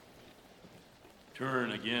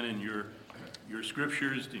turn again in your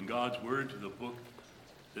scriptures, in God's Word, to the book,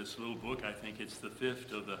 this little book. I think it's the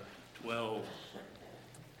fifth of the 12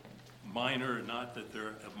 minor, not that they're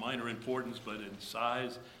of minor importance, but in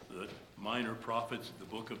size, the minor prophets, the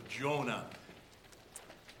book of Jonah.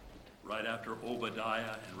 Right after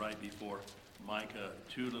Obadiah and right before Micah,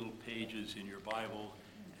 2 little pages in your Bible,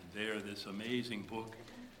 and there, this amazing book,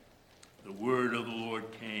 the word of the Lord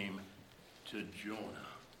came to Jonah.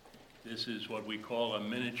 This is what we call a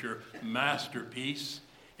miniature masterpiece,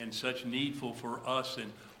 and such needful for us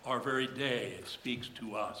in our very day. It speaks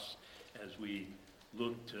to us as we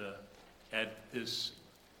looked at this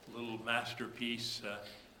little masterpiece a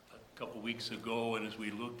couple weeks ago, and as we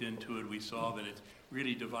looked into it, we saw that it's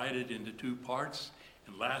really divided into 2 parts.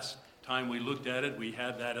 And last time we looked at it, we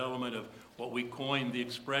had that element of what we coined the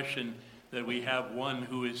expression that we have one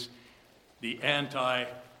who is the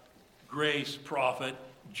anti-grace prophet,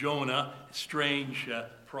 Jonah, strange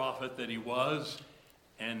prophet that he was.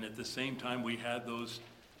 And at the same time, we had those,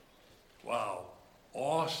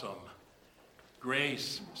 awesome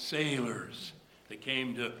grace sailors that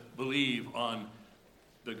came to believe on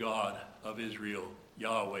the God of Israel,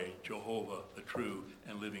 Yahweh, Jehovah, the true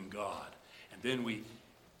and living God. And then we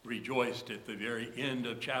rejoiced at the very end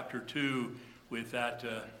of chapter 2 with that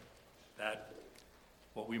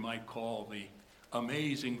what we might call the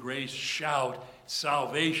amazing grace shout,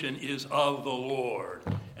 salvation is of the Lord.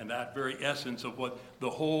 And that very essence of what the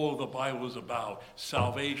whole of the Bible is about.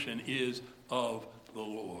 Salvation is of the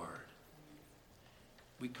Lord.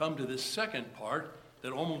 We come to this second part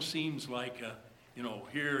that almost seems like,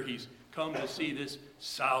 here he's come to see this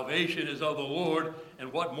salvation is of the Lord,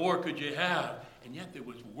 and what more could you have? And yet there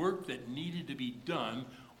was work that needed to be done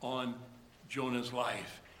on Jonah's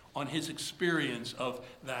life, on his experience of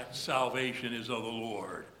that salvation is of the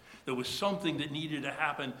Lord. There was something that needed to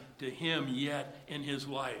happen to him yet in his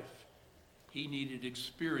life. He needed to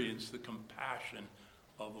experience the compassion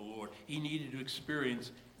of the Lord. He needed to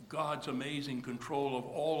experience God's amazing control of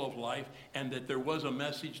all of life, and that there was a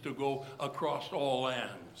message to go across all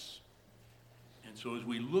lands. And so as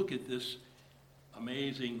we look at this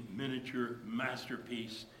amazing miniature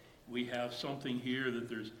masterpiece, we have something here that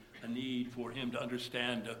there's a need for him to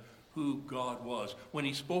understand who God was. When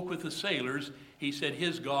he spoke with the sailors, he said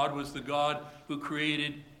his God was the God who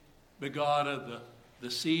created the God of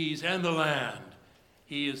the seas and the land.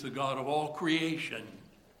 He is the God of all creation.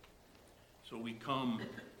 So we come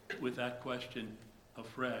with that question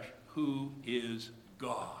afresh. Who is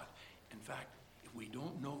God? In fact, if we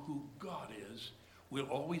don't know who God is, we'll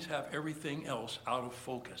always have everything else out of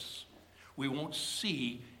focus. We won't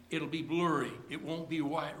see. It'll be blurry. It won't be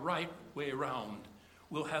right way around.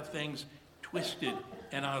 We'll have things twisted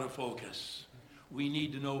and out of focus. We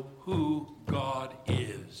need to know who God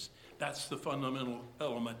is. That's the fundamental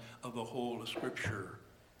element of the whole of Scripture.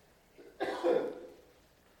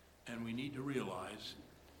 And we need to realize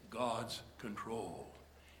God's control.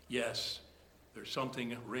 Yes, there's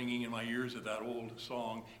something ringing in my ears of that old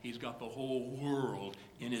song. He's got the whole world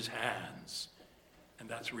in his hands. And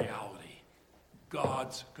that's reality.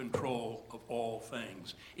 God's control of all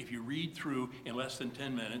things. If you read through, in less than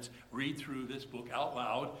 10 minutes, read through this book out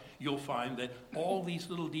loud, you'll find that all these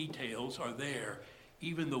little details are there.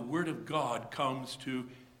 Even the word of God comes to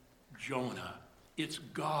Jonah. It's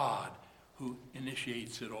God who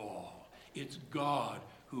initiates it all. It's God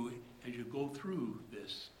who, as you go through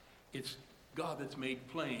this, it's God that's made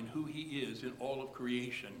plain who he is in all of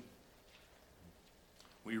creation.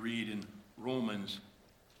 We read in Romans,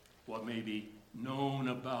 what may be known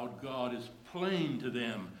about God is plain to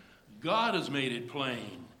them. God has made it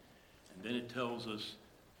plain. And then it tells us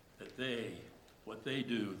that what they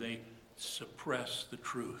do, they suppress the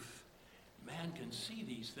truth. Man can see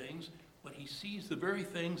these things, but he sees the very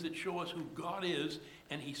things that show us who God is,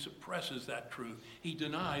 and he suppresses that truth. He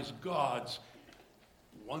denies God's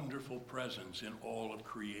wonderful presence in all of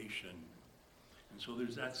creation. And so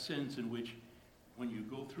there's that sense in which when you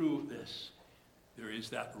go through this, there is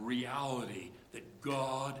that reality that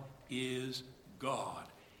God is God.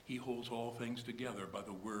 He holds all things together by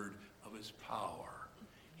the word of his power.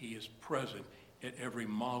 He is present at every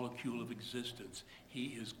molecule of existence.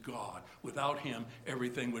 He is God. Without him,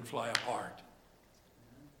 everything would fly apart.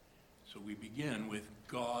 So we begin with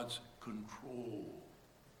God's control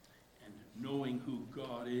and knowing who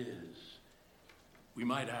God is. We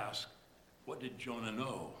might ask, what did Jonah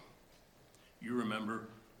know? You remember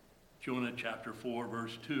Jonah chapter 4,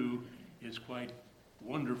 verse 2 is quite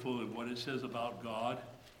wonderful in what it says about God.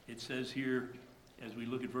 It says here, as we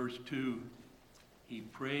look at verse 2, he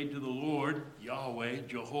prayed to the Lord, Yahweh,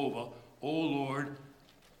 Jehovah, O Lord,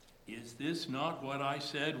 Is this not what I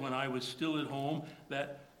said when I was still at home?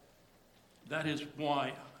 That is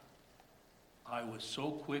why I was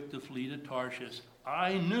so quick to flee to Tarshish.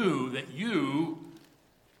 I knew that you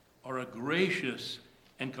are a gracious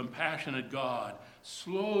and compassionate God,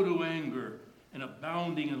 slow to anger and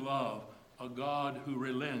abounding in love, a God who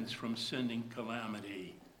relents from sending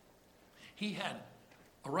calamity. He had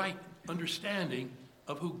a right understanding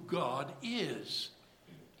of who God is.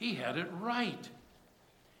 He had it right.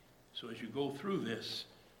 So as you go through this,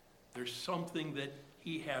 there's something that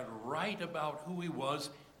he had right about who he was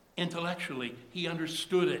intellectually. He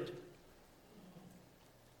understood it.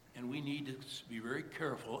 And we need to be very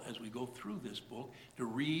careful as we go through this book to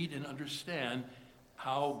read and understand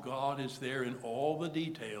how God is there in all the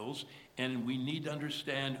details, and we need to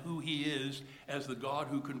understand who he is as the God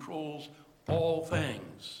who controls all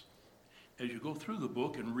things. As you go through the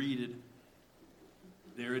book and read it,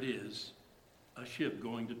 there it is, a ship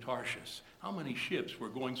going to Tarshish. How many ships were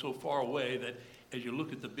going so far away that as you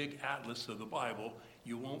look at the big atlas of the Bible,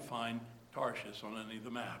 you won't find Tarshish on any of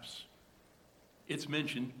the maps? It's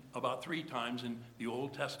mentioned about 3 times in the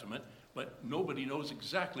Old Testament, but nobody knows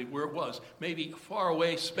exactly where it was. Maybe far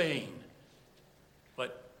away Spain.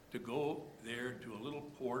 But to go there to a little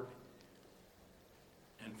port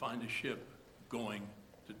and find a ship going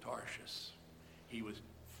to Tarshish. He was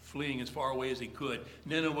fleeing as far away as he could.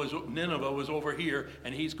 Nineveh was over here,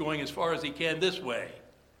 and he's going as far as he can this way.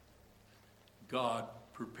 God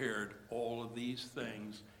prepared all of these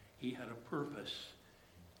things. He had a purpose.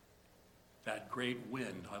 That great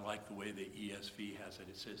wind, I like the way the ESV has it.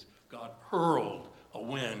 It says, God hurled a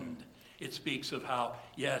wind. It speaks of how,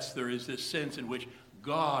 yes, there is this sense in which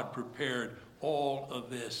God prepared all of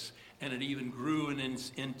this, and it even grew in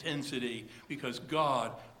intensity because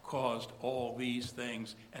God caused all these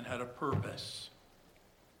things and had a purpose.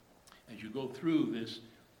 As you go through this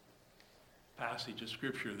passage of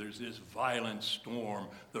Scripture, there's this violent storm,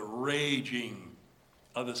 the raging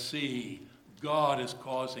of the sea. God is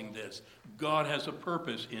causing this. God has a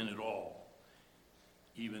purpose in it all.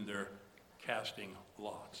 Even they're casting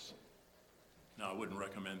lots. Now, I wouldn't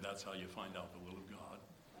recommend that's how you find out the will of God.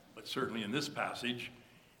 But certainly in this passage,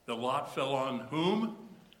 the lot fell on whom?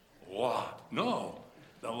 Lot. No,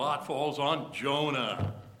 the lot falls on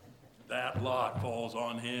Jonah. That lot falls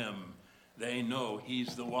on him. They know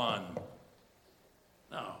he's the one.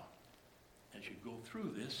 Now, as you go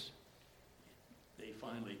through this, they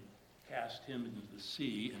finally cast him into the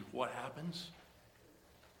sea, and what happens?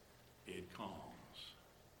 It calms.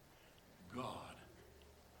 God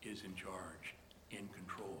is in charge, in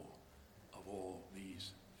control of all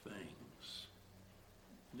these things.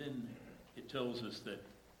 Then it tells us that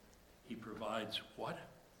he provides what?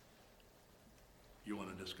 You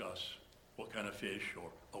want to discuss what kind of fish or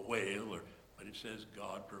a whale, but it says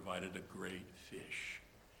God provided a great fish.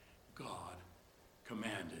 God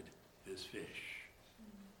commanded this fish.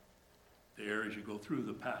 There, as you go through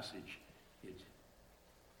the passage, we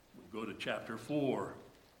go to chapter 4.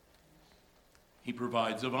 He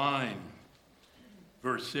provides a vine.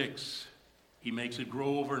 Verse 6, he makes it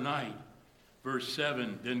grow overnight. Verse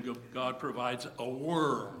 7, then God provides a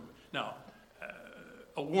worm. Now,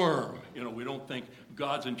 a worm, we don't think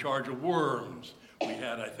God's in charge of worms. We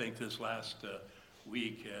had, I think, this last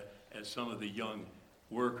week, as some of the young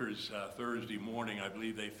workers Thursday morning, I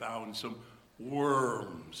believe they found some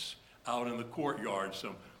worms out in the courtyard,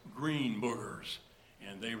 some green boogers,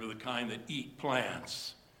 and they were the kind that eat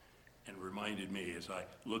plants. And reminded me as I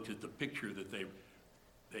looked at the picture that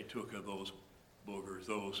they took of those boogers,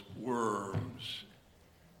 those worms.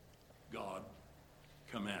 God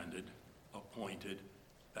commanded, appointed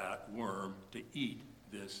that worm to eat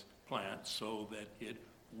this plant so that it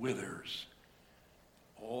withers.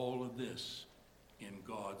 All of this in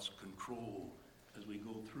God's control as we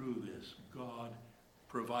go through this. God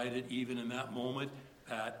provided even in that moment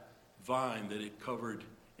that vine that had covered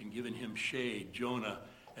and given him shade. Jonah,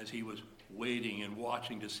 as he was waiting and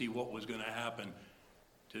watching to see what was going to happen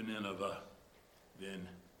to Nineveh, then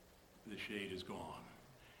the shade is gone.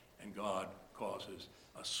 And God causes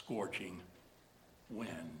a scorching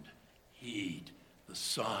wind, heat, the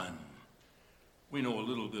sun. We know a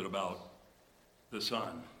little bit about the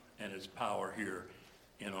sun and its power here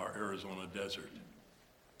in our Arizona desert.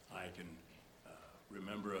 I can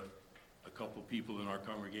remember a couple people in our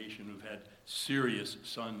congregation who've had serious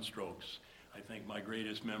sunstrokes. I think my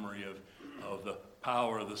greatest memory of the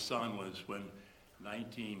power of the sun was when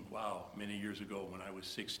many years ago when I was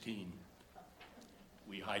 16.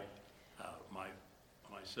 We hiked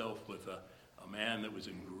myself with a man that was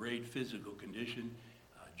in great physical condition.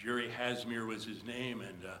 Jerry Hasmere was his name,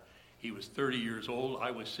 and He was 30 years old, I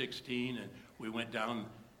was 16, and we went down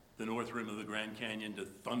the north rim of the Grand Canyon to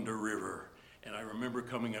Thunder River. And I remember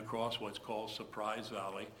coming across what's called Surprise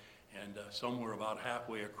Valley, and somewhere about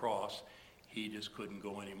halfway across, he just couldn't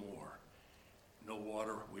go anymore. No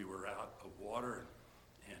water, we were out of water,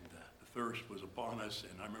 and the thirst was upon us,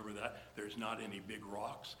 and I remember that. There's not any big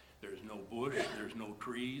rocks, there's no bush, there's no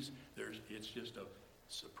trees, it's just a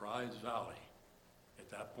Surprise Valley. At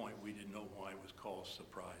that point, we didn't know why it was called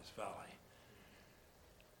Surprise Valley.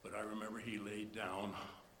 But I remember he laid down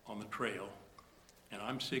on the trail, and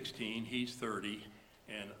I'm 16, he's 30,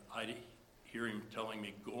 and I hear him telling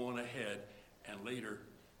me, go on ahead, and later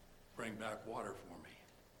bring back water for me.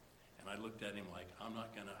 And I looked at him like, I'm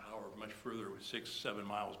not going to, however much further, 6-7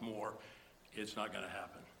 miles more, it's not going to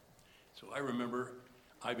happen. So I remember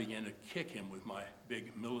I began to kick him with my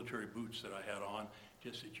big military boots that I had on,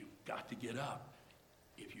 just that you've got to get up.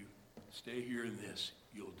 If you stay here in this,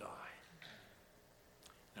 you'll die.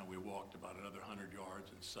 Now we walked about another 100 yards,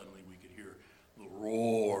 and suddenly we could hear the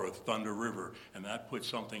roar of Thunder River, and that put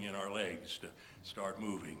something in our legs to start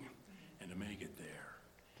moving and to make it there.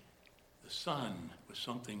 The sun was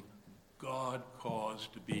something God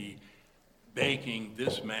caused to be baking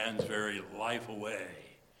this man's very life away.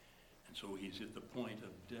 And so he's at the point of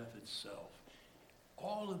death itself.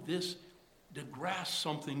 All of this to grasp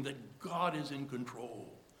something that God is in control,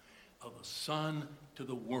 of the sun to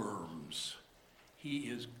the worms. He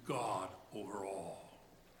is God over all.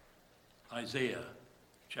 Isaiah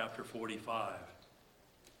chapter 45.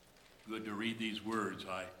 Good to read these words.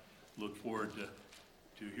 I look forward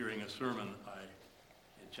to hearing a sermon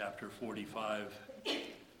in chapter 45.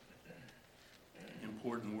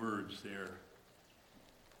 Important words there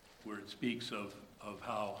where it speaks of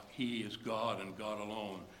how he is God and God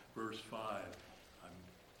alone. Verse 5. I'm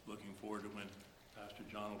looking forward to when Pastor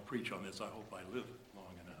John will preach on this. I hope I live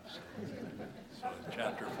long enough. So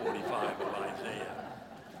chapter 45 of Isaiah.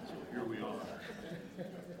 So here we are.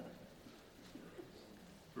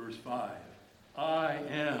 Verse 5. I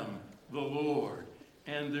am the Lord,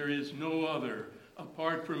 and there is no other.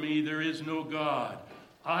 Apart from me, there is no God.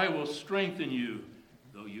 I will strengthen you,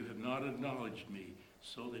 though you have not acknowledged me,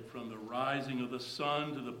 so that from the rising of the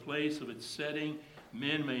sun to the place of its setting,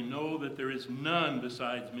 men may know that there is none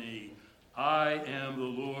besides me. I am the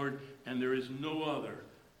Lord, and there is no other.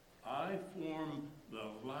 I form the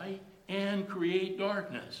light and create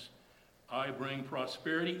darkness. I bring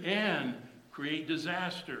prosperity and create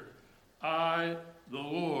disaster. I, the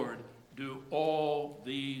Lord, do all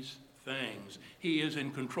these things. He is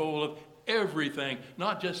in control of everything,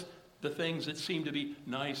 not just the things that seem to be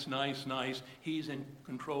nice, nice, nice. He's in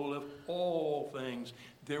control of all things.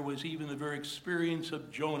 There was even the very experience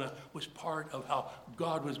of Jonah was part of how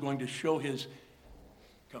God was going to show his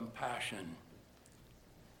compassion.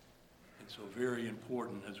 And so very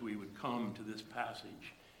important as we would come to this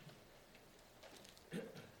passage.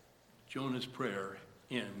 Jonah's prayer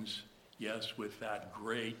ends, yes, with that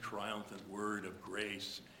great triumphant word of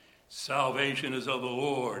grace. Salvation is of the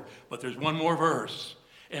Lord. But there's one more verse,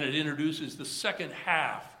 and it introduces the second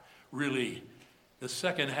half, really, the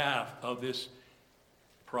second half of this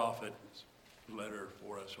prophet's letter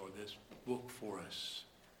for us, or this book for us.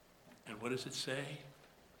 And what does it say?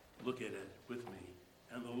 Look at it with me.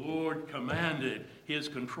 And the Lord commanded his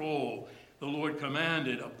control. The Lord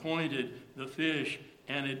commanded, appointed the fish,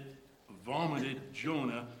 and it vomited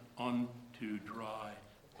Jonah onto dry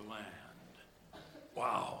land.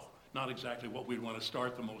 Wow. Not exactly what we'd want to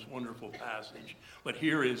start the most wonderful passage. But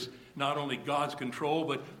here is not only God's control,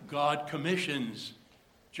 but God commissions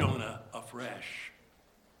Jonah afresh.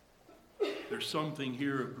 There's something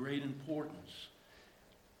here of great importance.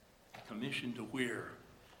 Commissioned to where?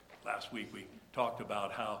 Last week we talked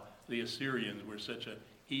about how the Assyrians were such an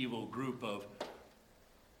evil group of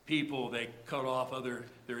people. They cut off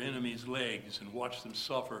their enemies' legs and watched them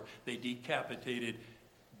suffer. They decapitated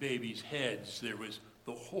babies' heads. There was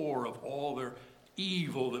the horror of all their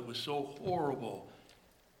evil that was so horrible.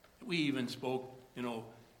 We even spoke,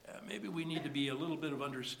 maybe we need to be a little bit of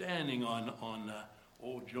understanding on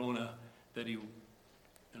old Jonah, that he,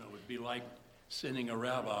 would be like sending a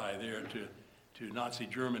rabbi there to Nazi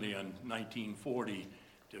Germany in 1940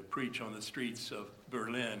 to preach on the streets of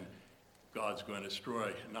Berlin. God's going to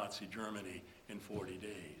destroy Nazi Germany in 40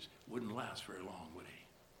 days. Wouldn't last very long, would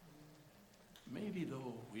he? Maybe,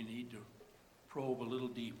 though, we need to probe a little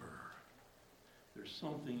deeper. There's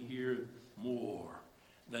something here more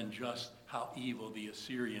than just how evil the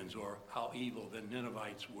Assyrians or how evil the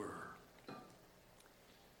Ninevites were.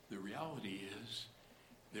 The reality is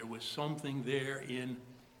there was something there in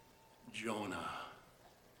Jonah.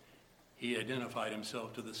 He identified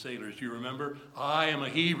himself to the sailors. Do you remember? I am a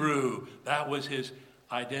Hebrew. That was his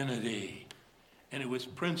identity. And it was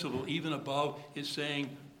principle even above his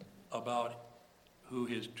saying about who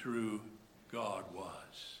his true God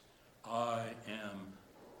was. I am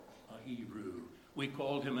a Hebrew. We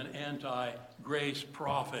called him an anti-grace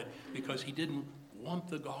prophet because he didn't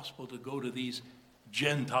want the gospel to go to these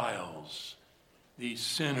Gentiles, these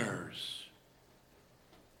sinners.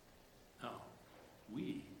 Now,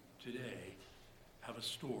 we today have a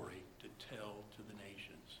story to tell to the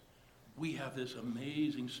nations. We have this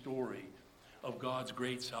amazing story of God's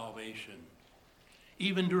great salvation.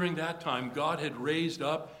 Even during that time, God had raised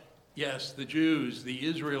up, yes, the Jews, the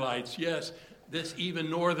Israelites, yes, this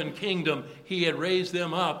even northern kingdom. He had raised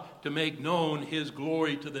them up to make known his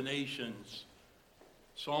glory to the nations.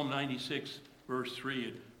 Psalm 96, verse 3,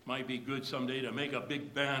 it might be good someday to make a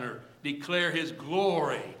big banner. Declare his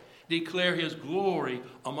glory. Declare his glory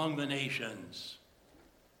among the nations.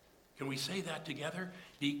 Can we say that together?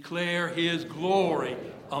 Declare his glory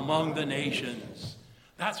among the nations.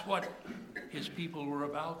 That's what his people were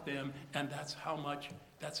about then, and that's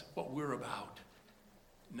what we're about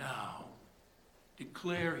now.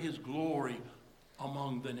 Declare his glory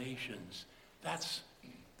among the nations. That's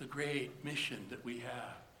the great mission that we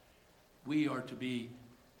have. We are to be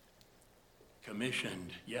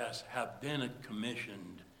commissioned, yes, have been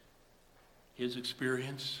commissioned. His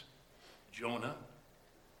experience, Jonah.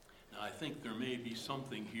 Now, I think there may be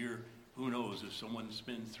something here. Who knows, if someone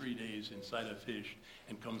spends 3 days inside a fish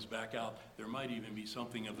and comes back out, there might even be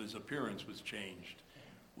something of his appearance was changed.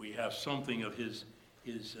 We have something of his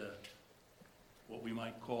what we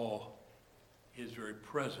might call his very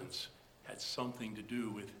presence had something to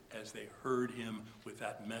do with as they heard him with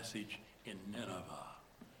that message in Nineveh.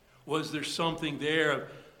 Was there something there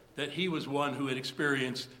that he was one who had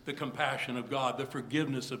experienced the compassion of God, the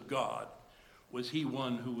forgiveness of God? Was he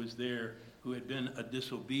one who was there who had been a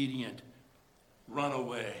disobedient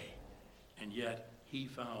runaway, and yet he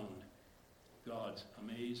found God's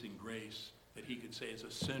amazing grace that he could say, as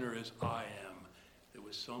a sinner as I am, there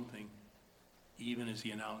was something, even as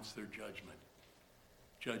he announced their judgment.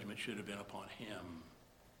 Judgment should have been upon him.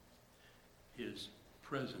 His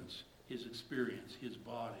presence, his experience, his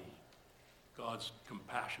body, God's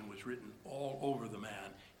compassion was written all over the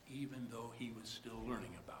man, even though he was still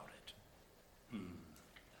learning about it.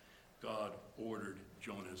 God ordered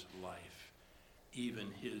Jonah's life, even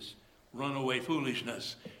his runaway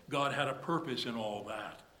foolishness. God had a purpose in all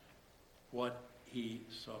that, what he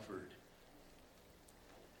suffered.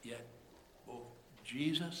 Yet both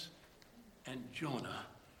Jesus and Jonah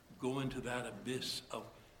go into that abyss of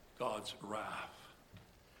God's wrath.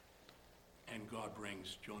 And God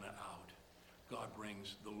brings Jonah out. God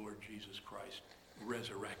brings the Lord Jesus Christ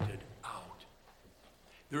resurrected out.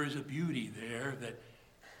 There is a beauty there that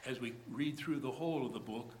as we read through the whole of the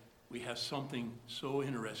book, we have something so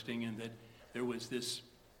interesting in that there was this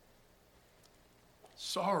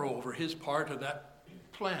sorrow over his part of that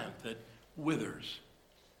plant that withers.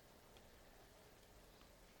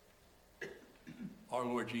 Our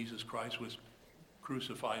Lord Jesus Christ was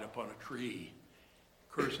crucified upon a tree.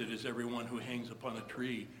 Cursed is everyone who hangs upon a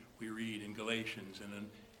tree, we read in Galatians and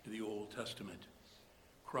in the Old Testament.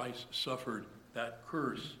 Christ suffered that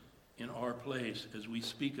curse in our place, as we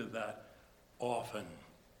speak of that often.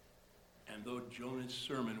 And though Jonah's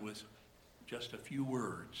sermon was just a few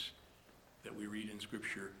words that we read in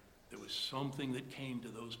Scripture, there was something that came to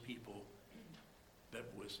those people that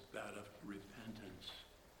was that of repentance.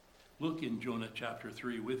 Look in Jonah chapter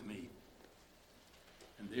 3 with me.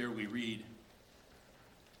 And there we read,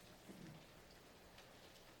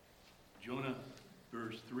 Jonah,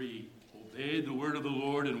 verse 3, obeyed the word of the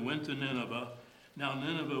Lord and went to Nineveh. Now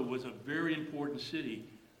Nineveh was a very important city.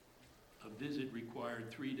 A visit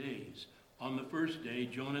required 3 days. On the first day,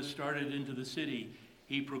 Jonah started into the city.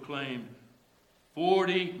 He proclaimed,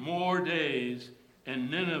 40 more days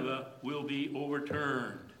and Nineveh will be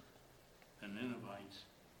overturned. The Ninevites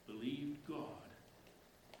believed God.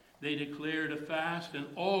 They declared a fast, and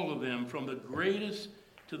all of them, from the greatest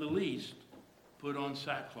to the least, put on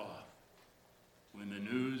sackcloth. When the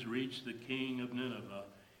news reached the king of Nineveh,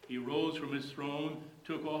 he rose from his throne,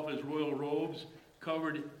 took off his royal robes,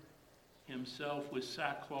 covered himself with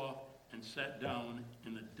sackcloth, and sat down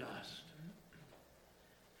in the dust.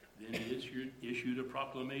 Then he issued a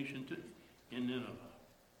proclamation in Nineveh.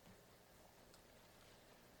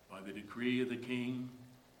 By the decree of the king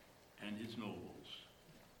and his nobles,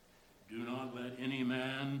 do not let any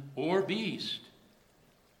man or beast,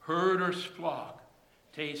 herd or flock,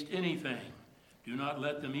 taste anything. Do not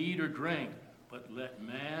let them eat or drink, but let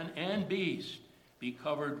man and beast be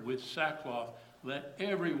covered with sackcloth. Let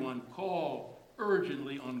everyone call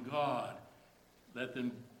urgently on God. Let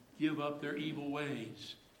them give up their evil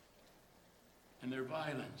ways and their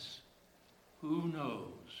violence. Who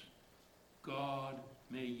knows? God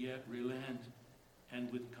may yet relent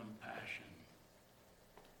and with compassion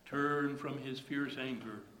turn from his fierce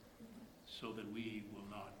anger so that we will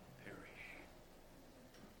not perish.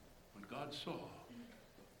 When God saw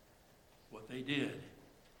what they did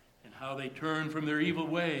and how they turned from their evil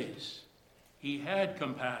ways, he had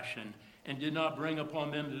compassion and did not bring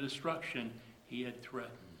upon them the destruction he had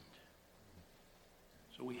threatened.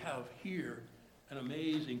 So we have here an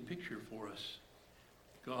amazing picture for us.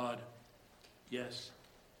 God, yes,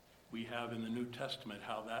 we have in the New Testament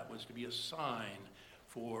how that was to be a sign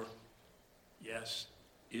for, yes,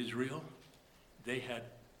 Israel. They had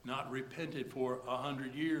not repented for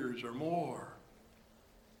 100 years or more.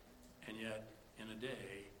 And yet, in a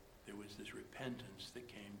day, there was this repentance that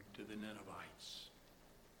came to the Ninevites.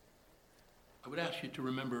 I would ask you to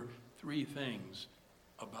remember 3 things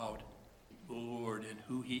about the Lord and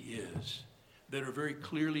who he is that are very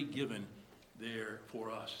clearly given there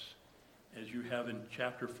for us. As you have in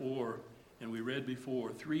chapter 4, and we read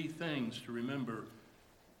before, 3 things to remember.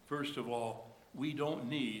 First of all, we don't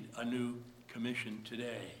need a new commission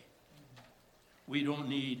today. We don't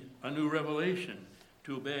need a new revelation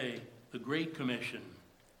to obey the Great Commission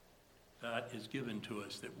that is given to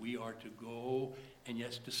us, that we are to go and,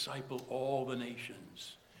 yes, disciple all the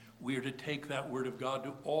nations. We are to take that word of God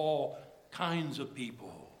to all kinds of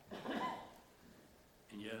people.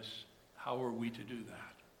 And yes, how are we to do that?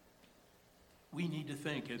 We need to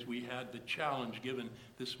think, as we had the challenge given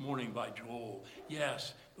this morning by Joel,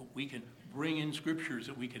 yes, we can bring in scriptures,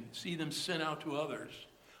 that we can see them sent out to others.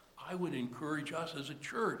 I would encourage us as a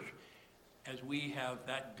church, as we have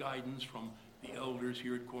that guidance from the elders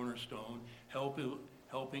here at Cornerstone,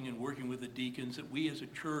 helping and working with the deacons, that we as a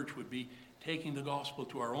church would be taking the gospel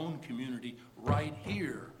to our own community right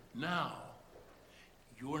here, now.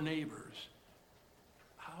 Your neighbors,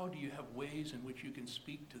 how do you have ways in which you can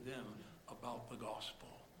speak to them about the gospel?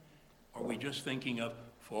 Are we just thinking of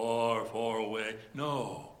far, far away?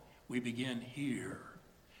 No, we begin here.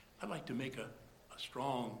 I'd like to make a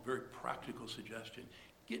strong, very practical suggestion.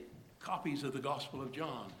 Get copies of the Gospel of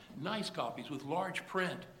John, nice copies with large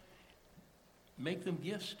print. Make them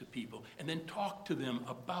gifts to people, and then talk to them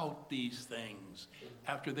about these things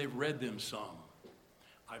after they've read them some.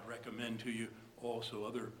 I'd recommend to you also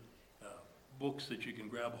other books that you can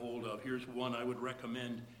grab hold of. Here's one I would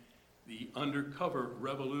recommend, The Undercover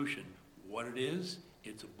Revolution. What it is,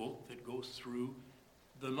 it's a book that goes through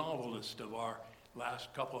the novelist of our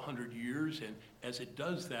last couple hundred years, and as it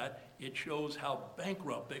does that, it shows how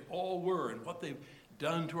bankrupt they all were and what they've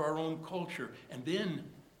done to our own culture. And then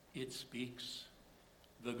it speaks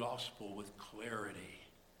the gospel with clarity.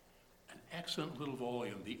 An excellent little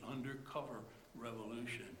volume, The Undercover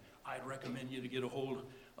Revolution. I'd recommend you to get a hold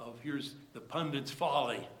of, here's The Pundit's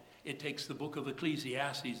Folly. It takes the book of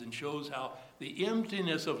Ecclesiastes and shows how the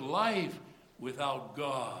emptiness of life without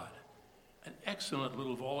God. An excellent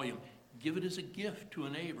little volume. Give it as a gift to a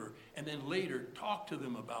neighbor, and then later talk to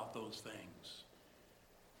them about those things.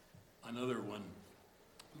 Another one,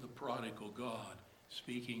 The Prodigal God,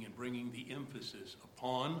 speaking and bringing the emphasis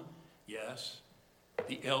upon, yes,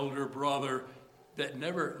 the elder brother that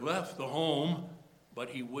never left the home, but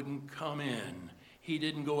he wouldn't come in. He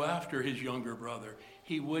didn't go after his younger brother.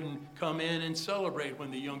 He wouldn't come in and celebrate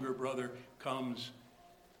when the younger brother comes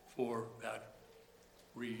for that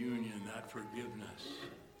reunion, that forgiveness.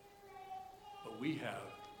 But we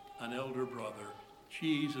have an elder brother,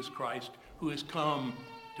 Jesus Christ, who has come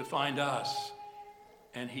to find us,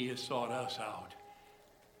 and he has sought us out.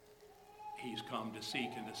 He's come to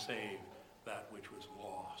seek and to save that which was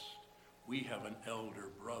lost. We have an elder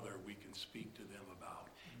brother we can speak to them about.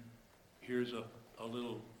 Here's a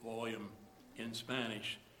little volume in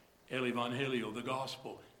Spanish, El Evangelio, the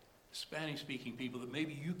gospel. Spanish-speaking people that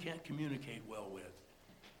maybe you can't communicate well with.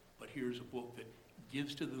 But here's a book that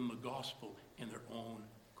gives to them the gospel in their own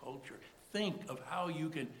culture. Think of how you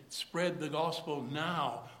can spread the gospel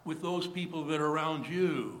now with those people that are around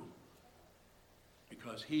you.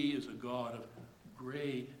 Because he is a God of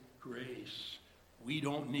great grace. We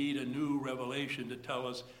don't need a new revelation to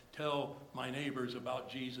tell my neighbors about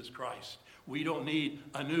Jesus Christ. We don't need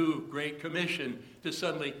a new Great Commission to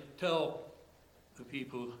suddenly tell the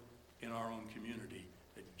people in our own community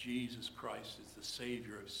that Jesus Christ is the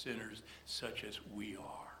Savior of sinners such as we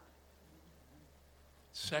are.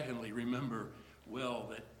 Secondly, remember well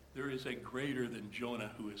that there is a greater than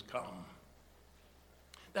Jonah who has come.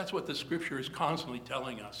 That's what the scripture is constantly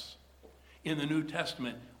telling us. In the New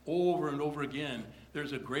Testament, over and over again,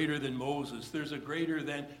 there's a greater than Moses. There's a greater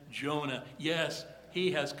than Jonah. Yes,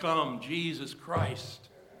 he has come, Jesus Christ.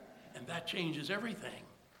 And that changes everything.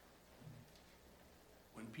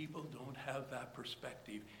 When people don't have that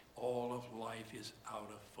perspective, all of life is out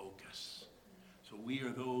of focus. So we are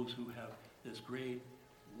those who have this great,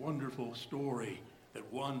 wonderful story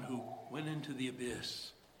that one who went into the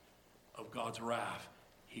abyss of God's wrath,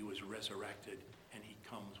 he was resurrected and he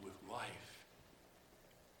comes with life.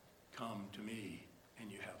 Come to me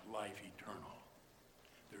and you have life eternal.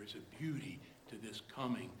 There is a beauty to this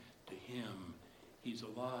coming to him. He's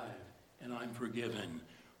alive and I'm forgiven.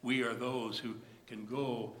 We are those who can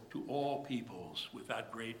go to all peoples with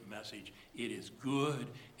that great message. It is good,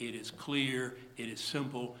 it is clear, it is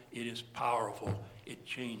simple, it is powerful. It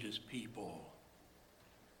changes people.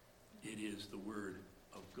 It is the Word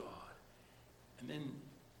of God. And then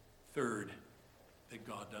third, that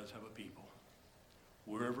God does have a people.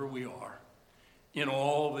 Wherever we are, in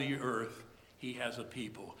all the earth, he has a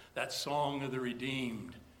people. That song of the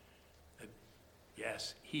redeemed.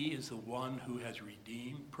 Yes, he is the one who has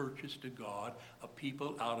redeemed, purchased to God, a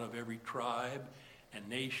people out of every tribe and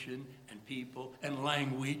nation and people and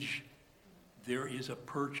language. There is a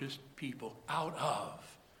purchased people out of.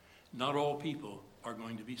 Not all people are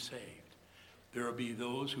going to be saved. There will be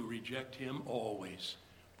those who reject him always.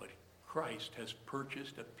 But Christ has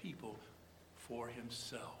purchased a people for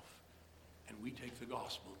himself. And we take the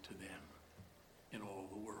gospel to them in all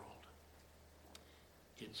the world.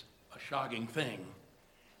 It's a shocking thing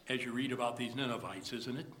as you read about these Ninevites,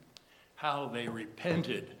 isn't it? How they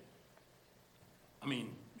repented. I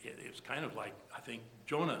mean, it's kind of like, I think,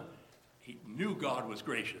 Jonah, he knew God was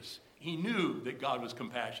gracious. He knew that God was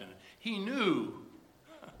compassionate. He knew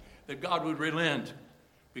that God would relent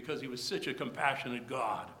because he was such a compassionate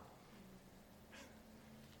God.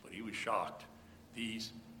 But he was shocked.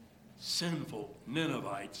 These sinful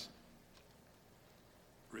Ninevites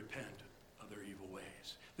repent of their evil ways.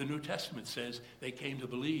 The New Testament says they came to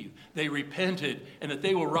believe. They repented, and that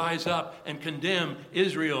they will rise up and condemn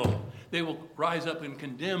Israel. They will rise up and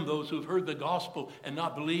condemn those who have heard the gospel and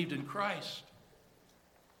not believed in Christ.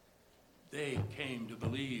 They came to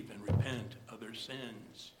believe and repent of their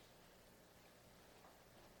sins.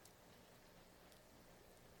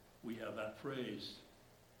 We have that phrase,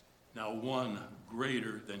 now one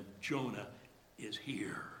greater than Jonah is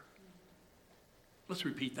here. Let's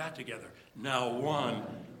repeat that together. Now one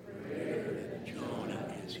greater than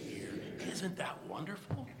Jonah is here. Isn't that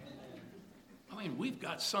wonderful? I mean, we've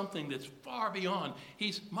got something that's far beyond.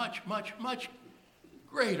 He's much, much, much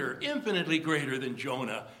greater, infinitely greater than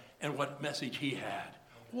Jonah and what message he had.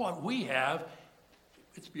 What we have,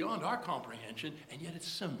 it's beyond our comprehension, and yet it's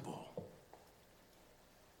simple,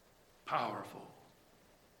 powerful.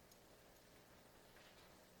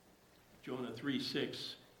 Jonah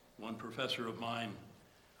 3:6, one professor of mine,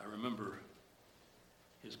 I remember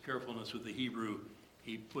his carefulness with the Hebrew,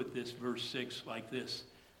 he put this verse 6 like this.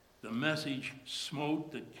 The message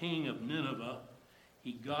smote the king of Nineveh.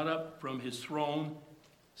 He got up from his throne,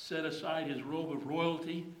 set aside his robe of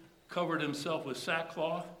royalty, covered himself with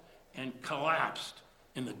sackcloth, and collapsed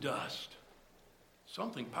in the dust.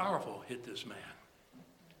 Something powerful hit this man.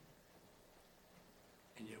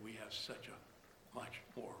 And yet we have such a much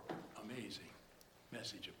more amazing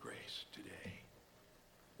message of grace today.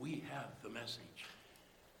 We have the message.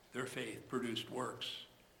 Their faith produced works,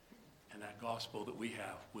 and that gospel that we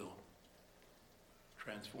have will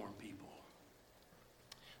transform people.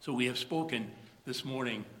 So we have spoken this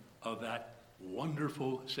morning of that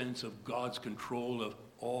wonderful sense of God's control of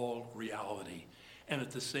all reality, and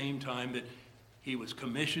at the same time that he was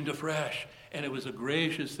commissioned afresh, and it was a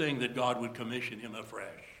gracious thing that God would commission him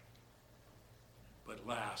afresh. But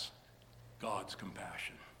last, God's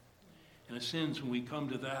compassion. In a sense, when we come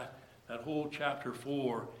to that whole chapter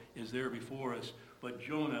 4 is there before us. But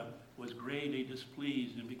Jonah was greatly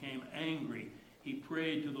displeased and became angry. He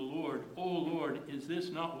prayed to the Lord, "O Lord, is this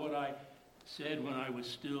not what I said when I was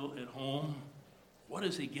still at home?" What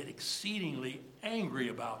does he get exceedingly angry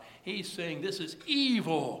about? He's saying, this is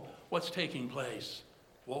evil, what's taking place.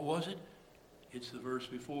 What was it? It's the verse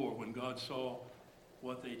before, when God saw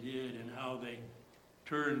what they did and how they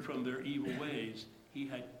turned from their evil ways, he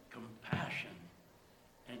had compassion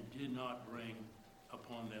and did not bring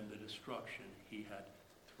upon them the destruction he had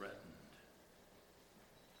threatened.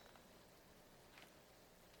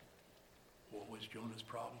 What was Jonah's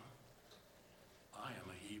problem? I am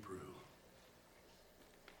a Hebrew.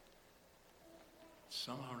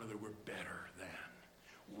 Somehow or other we're better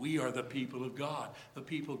than. We are the people of God, the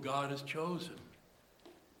people God has chosen.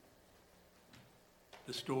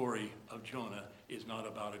 The story of Jonah is not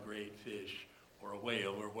about a great fish or a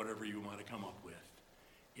whale or whatever you want to come up with.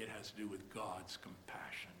 It has to do with God's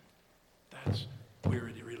compassion. That's where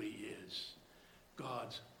it really is.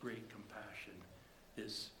 God's great compassion.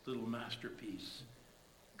 This little masterpiece.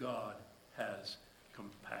 God has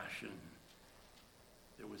compassion.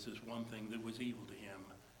 There was this one thing that was evil to him,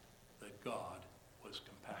 that God was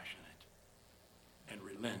compassionate and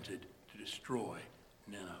relented to destroy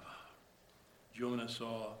Nineveh. Jonah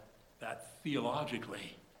saw that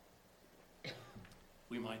theologically.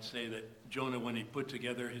 We might say that Jonah, when he put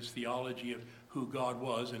together his theology of who God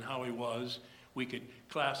was and how he was, we could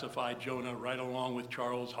classify Jonah right along with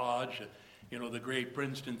Charles Hodge, the great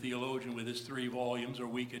Princeton theologian with his 3 volumes, or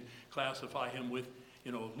we could classify him with,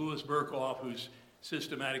 Louis Berkhoff, whose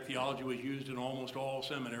systematic theology was used in almost all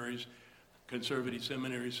seminaries, conservative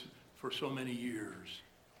seminaries, for so many years,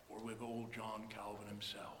 or with old John Calvin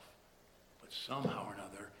himself. But somehow or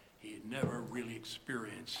another, he had never really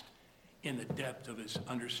experienced, in the depth of his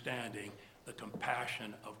understanding, the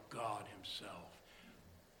compassion of God himself.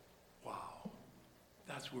 Wow.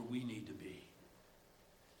 That's where we need to be.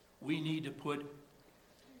 We need to put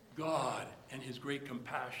God and his great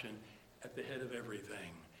compassion at the head of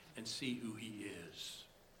everything and see who he is.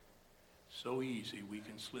 So easy we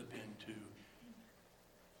can slip into,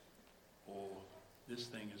 this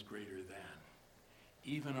thing is greater than.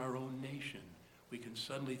 Even our own nation, we can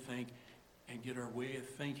suddenly think and get our way of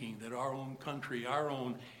thinking that our own country, our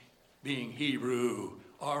own being Hebrew,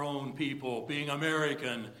 our own people, being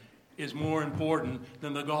American, is more important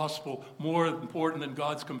than the gospel, more important than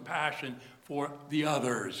God's compassion for the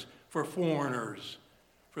others, for foreigners,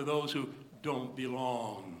 for those who don't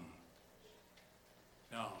belong.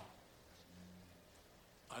 Now,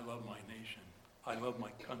 I love my nation. I love my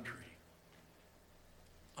country.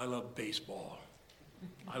 I love baseball.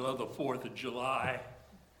 I love the 4th of July.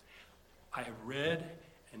 I have read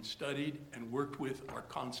and studied and worked with our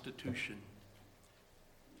Constitution.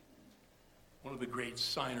 One of the great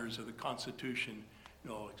signers of the Constitution,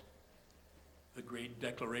 the great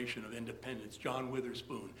Declaration of Independence, John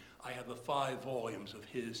Witherspoon. I have the 5 volumes of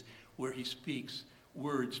his where he speaks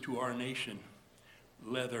words to our nation.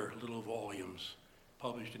 Leather little volumes,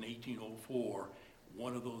 published in 1804.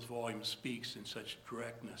 One of those volumes speaks in such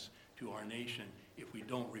directness to our nation. If we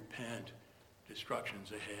don't repent,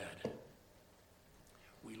 destruction's ahead.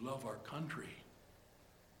 We love our country,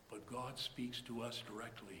 but God speaks to us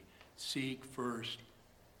directly. Seek first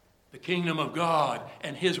the kingdom of God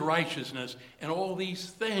and his righteousness, and all these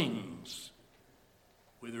things,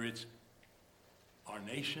 whether it's our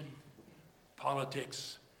nation,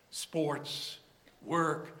 politics, sports,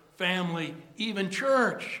 work, family, even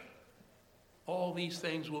church, all these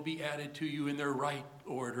things will be added to you in their right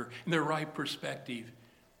order, in their right perspective.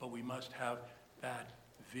 But we must have that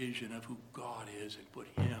vision of who God is and put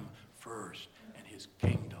him first and his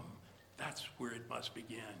kingdom. That's where it must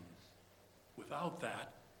begin. Without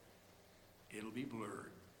that, it'll be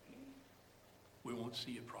blurred. We won't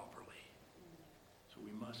see it properly. So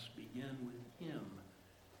we must begin with him,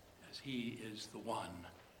 as he is the one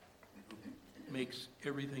who makes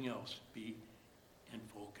everything else be in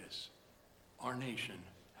focus. Our nation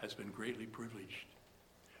has been greatly privileged.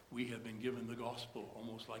 We have been given the gospel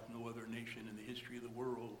almost like no other nation in the history of the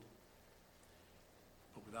world.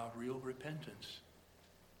 But without real repentance,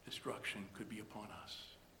 destruction could be upon us.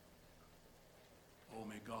 Oh,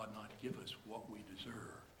 may God not give us what we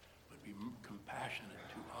deserve, but be compassionate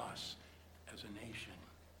to us as a nation.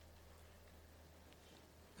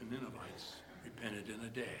 The Ninevites repented in a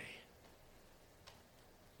day.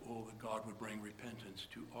 Oh, that God would bring repentance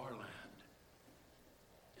to our land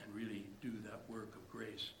and really do that work of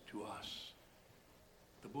grace to us.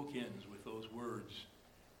 The book ends with those words.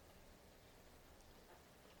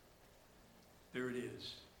 There it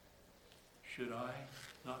is. Should I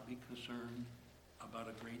not be concerned about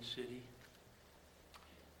a great city?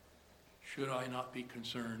 Should I not be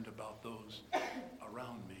concerned about those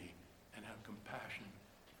around me and have compassion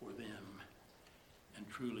for them and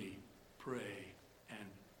truly pray and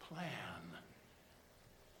plan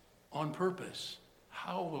on purpose?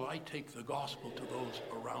 How will I take the gospel to those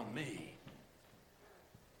around me?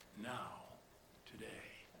 Now, today,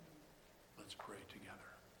 let's pray together.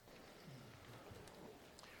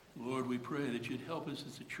 Lord, we pray that you'd help us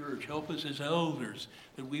as a church, help us as elders,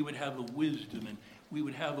 that we would have the wisdom and we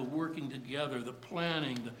would have the working together, the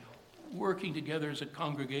planning, the working together as a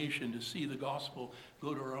congregation to see the gospel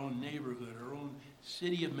go to our own neighborhood, our own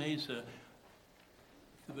city of Mesa,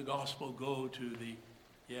 to the gospel go to the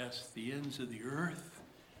ends of the earth.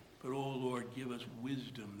 But, oh Lord, give us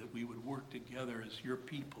wisdom that we would work together as your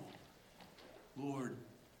people. Lord,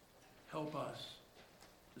 Help us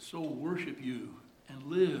to so worship you and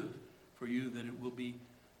live for you that it will be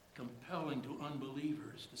compelling to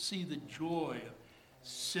unbelievers to see the joy of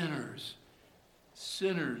sinners.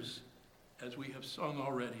 Sinners, as we have sung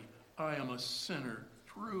already, I am a sinner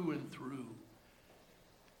through and through.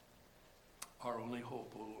 Our only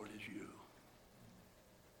hope, O Lord, is you.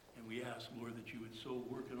 And we ask, Lord, that you would so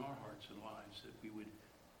work in our hearts and lives that we would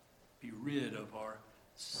be rid of our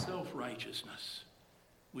self-righteousness.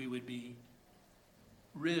 We would be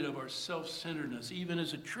rid of our self-centeredness, even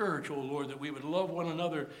as a church, O Lord, that we would love one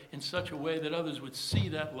another in such a way that others would see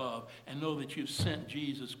that love and know that you've sent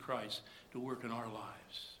Jesus Christ to work in our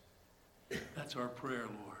lives. That's our prayer,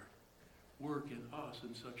 Lord. Work in us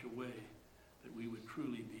in such a way that we would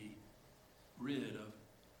truly be rid of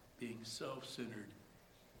being self-centered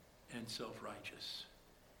and self-righteous.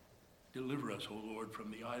 Deliver us, O Lord, from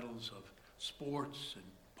the idols of sports and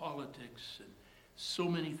politics and so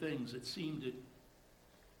many things that seem to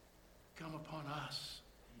come upon us,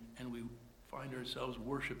 and we find ourselves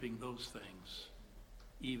worshiping those things,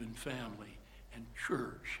 even family and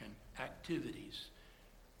church and activities.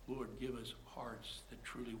 Lord, give us hearts that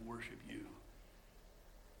truly worship you.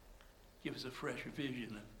 Give us a fresh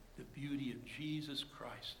vision of the beauty of Jesus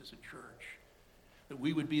Christ as a church, that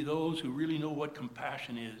we would be those who really know what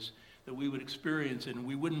compassion is, that we would experience it, and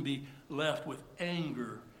we wouldn't be left with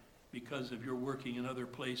anger because of your working in other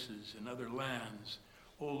places, in other lands.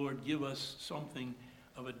 Oh, Lord, give us something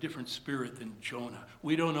of a different spirit than Jonah.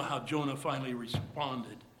 We don't know how Jonah finally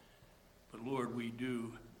responded, but Lord, we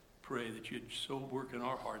do pray that you'd so work in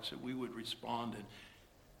our hearts that we would respond in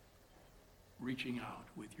reaching out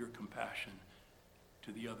with your compassion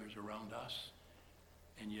to the others around us,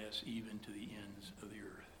 and yes, even to the ends of the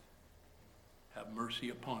earth. Have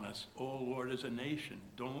mercy upon us, oh Lord, as a nation.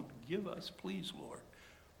 Don't give us, please, Lord,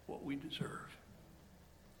 what we deserve.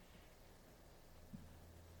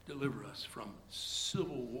 Deliver us from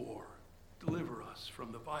civil war. Deliver us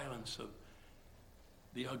from the violence of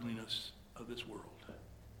the ugliness of this world.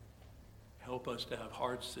 Help us to have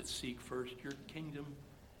hearts that seek first your kingdom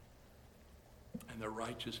and the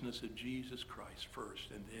righteousness of Jesus Christ first,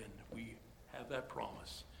 and then we have that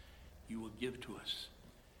promise. You will give to us.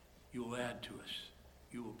 You will add to us.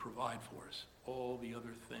 You will provide for us all the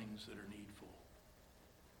other things that are needful.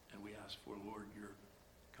 And we ask for, Lord, your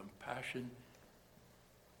compassion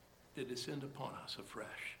to descend upon us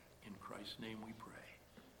afresh. In Christ's name we pray.